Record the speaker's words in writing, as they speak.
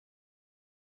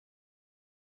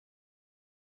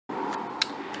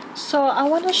So I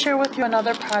want to share with you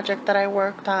another project that I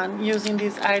worked on using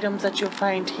these items that you'll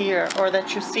find here or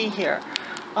that you see here.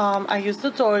 I used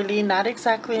the doily, not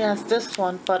exactly as this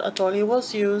one, but a doily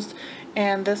was used,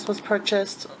 and this was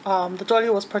purchased, the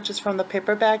doily was purchased from the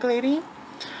paper bag lady.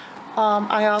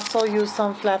 I also used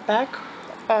some flat back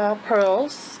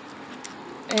pearls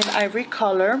in ivory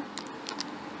color.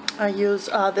 I used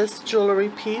this jewelry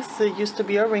piece. It used to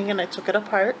be a ring and I took it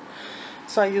apart,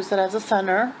 so I used it as a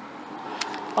center.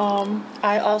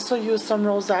 I also used some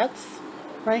rosettes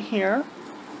right here,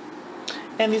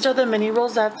 and these are the mini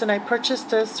rosettes, and I purchased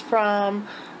this from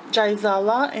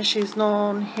Gisela, and she's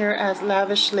known here as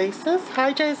Lavish Laces.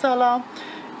 Hi Gisela.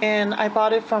 And I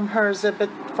bought it from her exhibit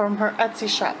from her Etsy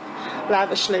shop,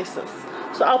 Lavish Laces.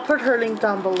 So I'll put her link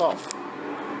down below.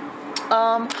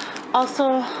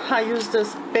 Also, I used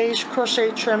this beige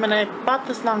crochet trim, and I bought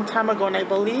this long time ago, and I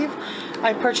believe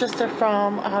I purchased it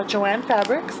from Joanne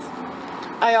Fabrics.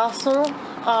 I also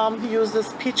use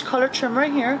this peach color trim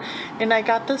right here, and I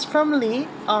got this from Lee.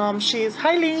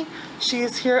 Hi Lee.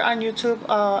 She's here on YouTube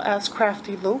as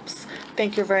Crafty Loops.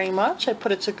 Thank you very much. I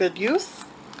put it to good use.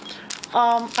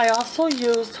 I also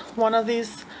used one of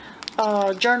these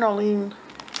journaling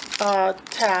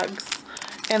tags,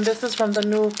 and this is from the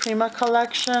new Prima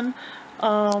collection,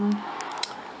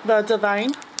 the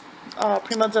Divine,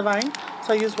 Prima Divine.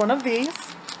 So I used one of these.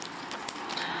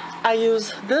 I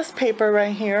use this paper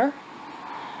right here.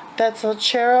 That's a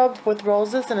cherub with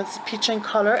roses, and it's peach in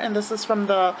color, and this is from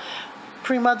the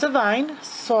Prima Divine.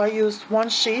 So I used one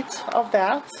sheet of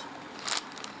that.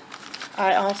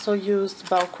 I also used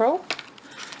Velcro,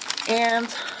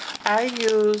 and I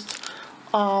used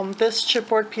this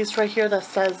chipboard piece right here that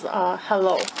says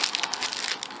hello.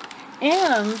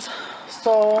 And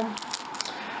so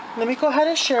let me go ahead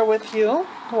and share with you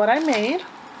what I made.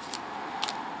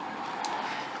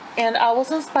 And I was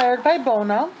inspired by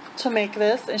Bona to make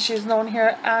this, and she's known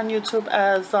here on YouTube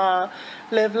as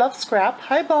Live Love Scrap.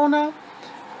 Hi Bona.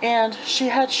 And she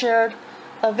had shared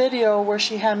a video where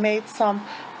she had made some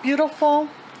beautiful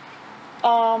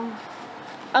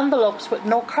envelopes with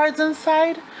no cards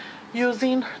inside,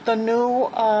 using the new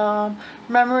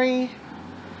memory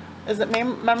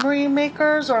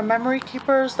makers or memory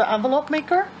keepers, the envelope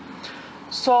maker.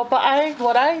 So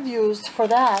what I used for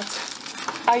that,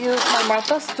 I used my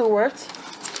Martha Stewart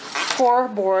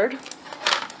scoreboard,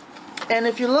 and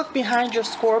if you look behind your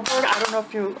scoreboard, I don't know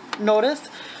if you noticed,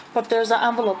 but there's an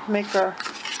envelope maker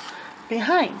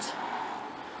behind.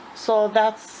 So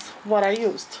that's what I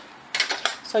used.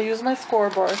 So I used my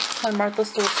scoreboard, my Martha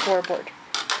Stewart scoreboard.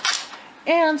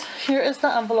 And here is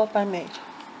the envelope I made.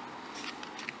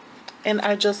 And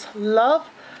I just love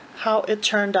how it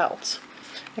turned out.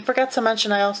 I forgot to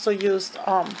mention I also used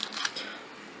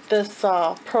this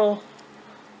pearl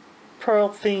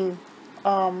thing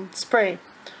spray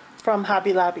from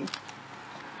Hobby Lobby.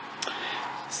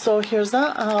 So here's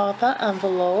the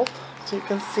envelope, so you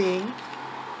can see.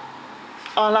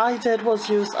 All I did was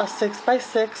use a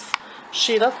 6x6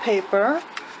 sheet of paper.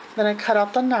 Then I cut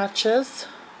out the notches.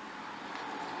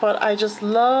 But I just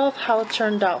love how it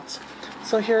turned out.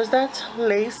 So here's that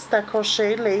lace, that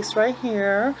crochet lace right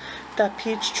here, that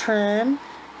peach trim.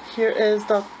 Here is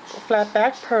the flat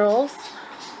back pearls.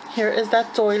 Here is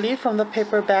that doily from the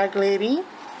paper bag lady.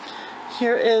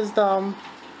 Here is the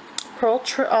pearl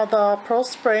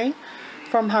spray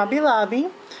from Hobby Lobby.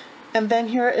 And then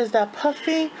here is that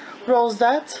puffy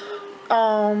rosette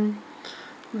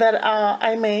that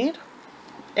I made.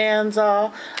 And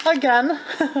again,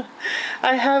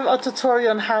 I have a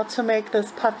tutorial on how to make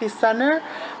this puffy center,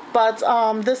 but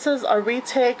this is a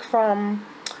retake from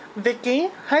Vicky.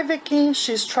 Hi Vicky,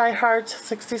 she's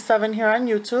tryhard67 here on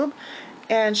YouTube,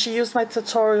 and she used my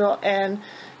tutorial and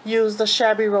used the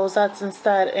shabby rosettes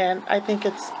instead, and I think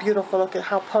it's beautiful. Look at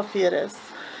how puffy it is.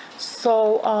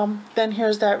 So then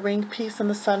here's that ring piece in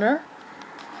the center,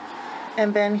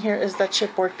 and then here is that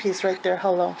chipboard piece right there,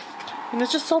 hello. And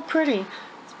it's just so pretty.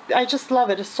 I just love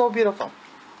it. It's so beautiful.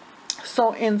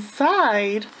 So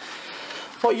inside,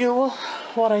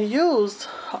 what I used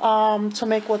to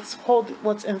make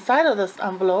what's inside of this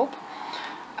envelope,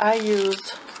 I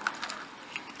used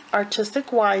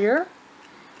artistic wire,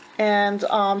 and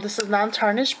this is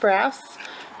non-tarnished brass.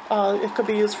 It could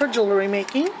be used for jewelry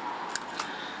making.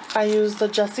 I used the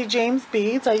Jesse James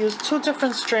beads. I used two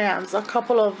different strands,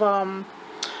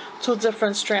 two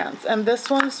different strands, and this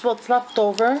one's what's left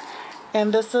over.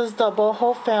 And this is the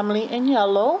Boho family in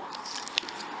yellow.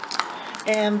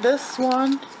 And this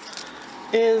one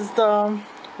is the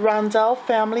Rondell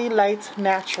family light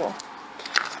natural.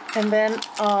 And then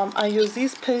I use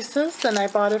these pieces, and I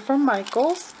bought it from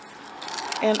Michael's.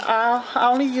 And I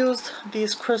only used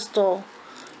these crystal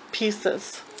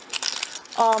pieces.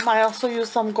 I also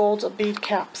used some gold bead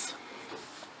caps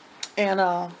and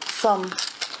some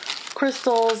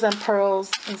crystals and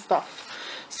pearls and stuff.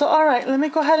 So alright, let me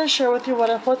go ahead and share with you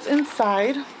what's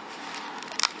inside.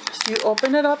 So you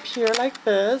open it up here like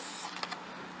this,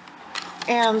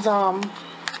 and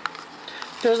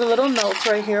there's a little note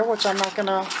right here, which I'm not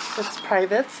gonna, it's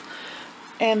private.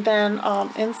 And then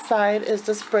inside is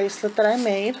this bracelet that I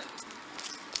made,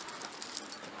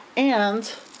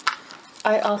 and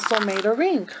I also made a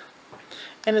ring,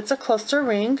 and it's a cluster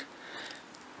ring,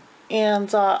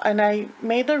 and I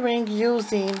made the ring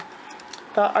using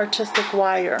the artistic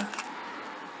wire.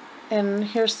 And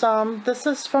here's some, this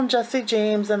is from Jesse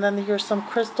James, and then here's some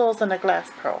crystals and a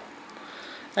glass pearl.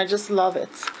 I just love it.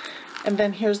 And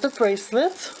then here's the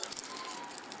bracelet.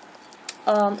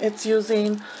 It's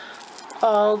using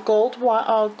a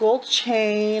gold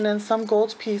chain and some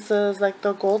gold pieces like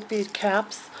the gold bead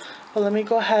caps. But let me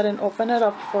go ahead and open it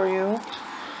up for you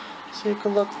so you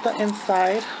can look at the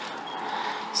inside.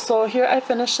 So here I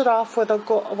finished it off with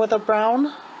a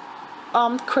brown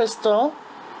crystal,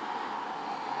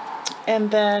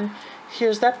 and then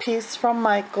here's that piece from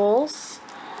Michael's,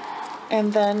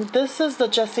 and then this is the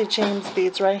Jesse James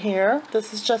beads right here.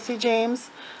 This is Jesse James,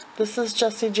 this is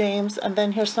Jesse James, and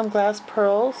then here's some glass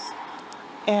pearls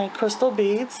and crystal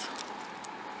beads.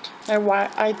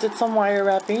 I did some wire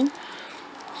wrapping.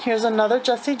 Here's another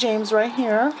Jesse James right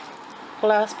here,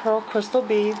 glass pearl, crystal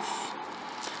beads,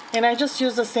 and I just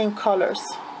use the same colors,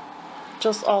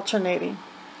 just alternating.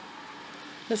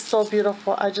 It's so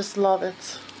beautiful. I just love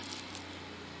it.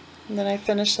 And then I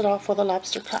finished it off with a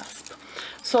lobster clasp.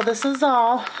 So this is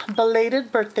a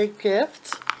belated birthday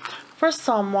gift for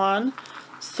someone.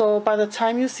 So by the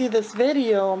time you see this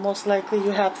video, most likely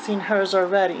you have seen hers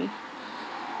already.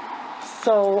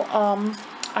 So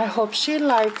I hope she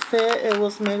likes it. It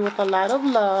was made with a lot of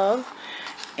love.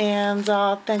 And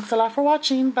thanks a lot for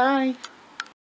watching. Bye.